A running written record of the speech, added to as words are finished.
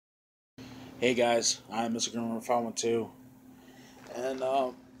Hey guys, I'm Mr. Grimmer 512, and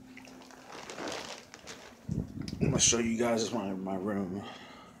I'm gonna show you guys my room,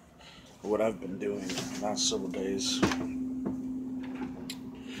 what I've been doing the last several days,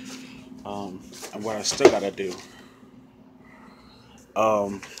 and what I still gotta do.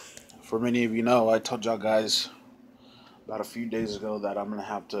 Um, for many of you know, I told y'all guys about a few days ago that I'm gonna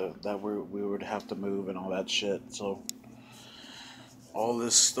have to that we would have to move and all that shit. So all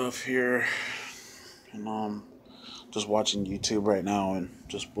this stuff here, and just watching YouTube right now and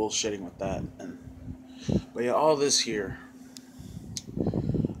just bullshitting with that. But yeah, all this here,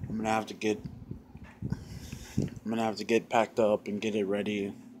 I'm gonna have to get packed up and get it ready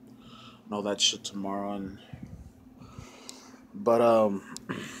and all that shit tomorrow. And but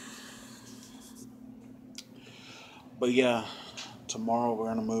but yeah, tomorrow we're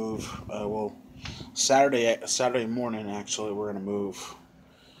gonna move. Well, Saturday morning actually we're gonna move.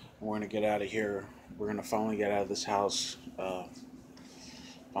 We're gonna get out of here. We're gonna finally get out of this house.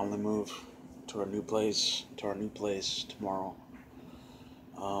 Finally move to our new place. Tomorrow.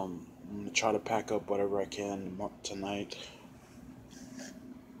 I'm gonna try to pack up whatever I can tonight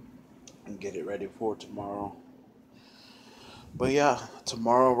and get it ready for tomorrow. But yeah,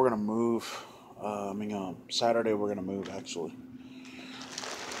 tomorrow we're gonna move. Saturday we're gonna move actually,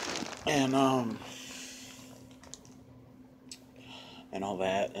 and and all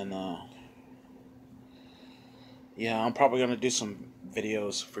that, and yeah, I'm probably gonna do some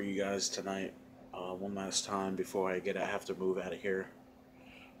videos for you guys tonight. One last time before I have to move out of here.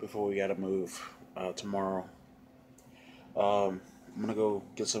 Before we gotta move tomorrow. I'm gonna go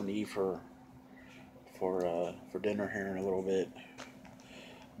get something to eat for dinner here in a little bit.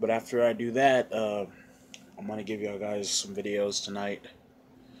 But after I do that, I'm gonna give y'all guys some videos tonight.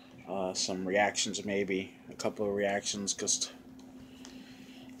 Some reactions, maybe a couple of reactions, cause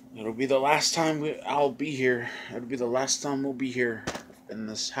it'll be the last time I'll be here. It'll be the last time we'll be here in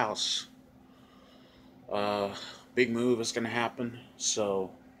this house. Uh, Big move is gonna happen.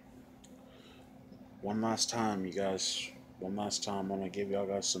 So one last time, you guys. One last time, I'm gonna give y'all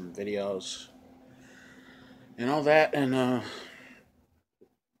guys some videos and all that, and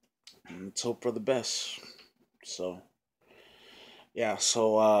let's hope for the best. So yeah,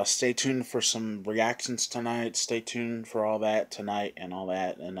 so stay tuned for some reactions tonight. Stay tuned for all that tonight and all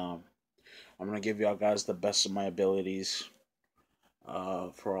that, and I'm gonna give y'all guys the best of my abilities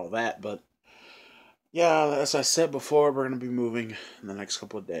for all that. But yeah, as I said before, we're gonna be moving in the next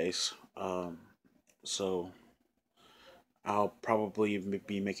couple of days. So I'll probably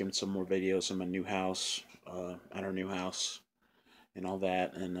be making some more videos in my new house, at our new house, and all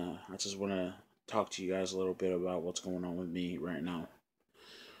that. And I just want to talk to you guys a little bit about what's going on with me right now,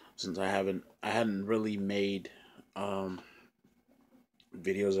 since I hadn't really made videos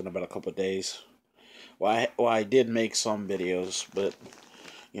in about a couple of days. I did make some videos, but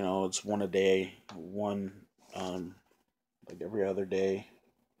it's one a day, one like every other day.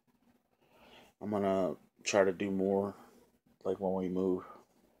 I'm gonna try to do more, like when we move,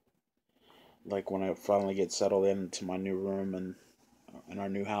 like when I finally get settled into my new room and in our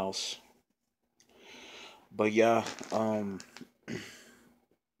new house. But yeah,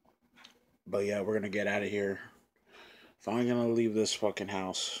 we're gonna get out of here. Finally gonna leave this fucking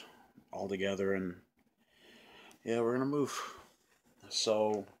house altogether, and yeah, we're gonna move.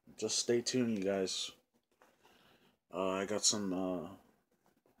 So just stay tuned, you guys. I got some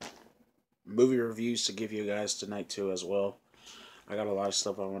movie reviews to give you guys tonight too, as well. I got a lot of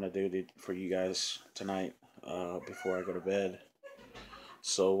stuff I want to do for you guys tonight before I go to bed.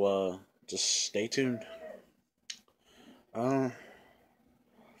 So just stay tuned. Uh,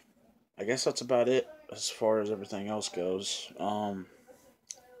 I guess that's about it as far as everything else goes.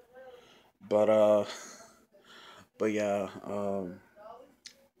 But but yeah,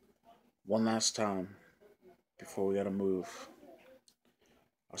 one last time before we gotta move.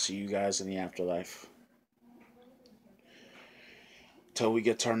 I'll see you guys in the afterlife. Till we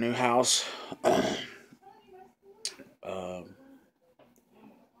get to our new house. um,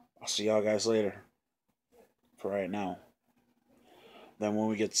 I'll see y'all guys later. For right now. Then when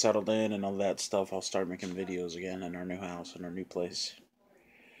we get settled in and all that stuff, I'll start making videos again in our new house, in our new place.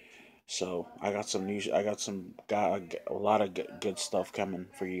 So got a lot of good stuff coming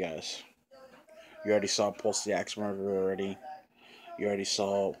for you guys. You already saw Pulse the Axe Murderer already. You already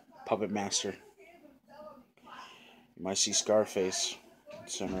saw Puppet Master. You might see Scarface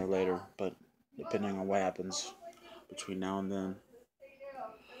sooner or later, but depending on what happens between now and then.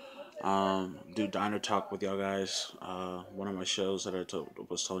 Do Diner Talk with y'all guys. One of my shows that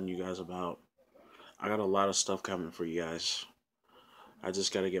was telling you guys about. I got a lot of stuff coming for you guys. I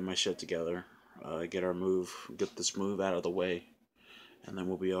just got to get my shit together, get this move out of the way, and then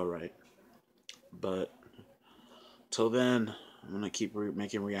we'll be all right. But till then, I'm gonna keep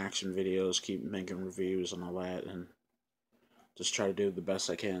making reaction videos, keep making reviews and all that, and just try to do the best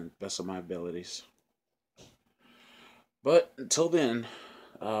I can, best of my abilities. But until then,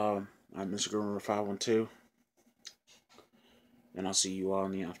 I'm Mr. Groomer 512, and I'll see you all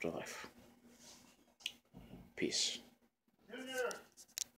in the afterlife. Peace.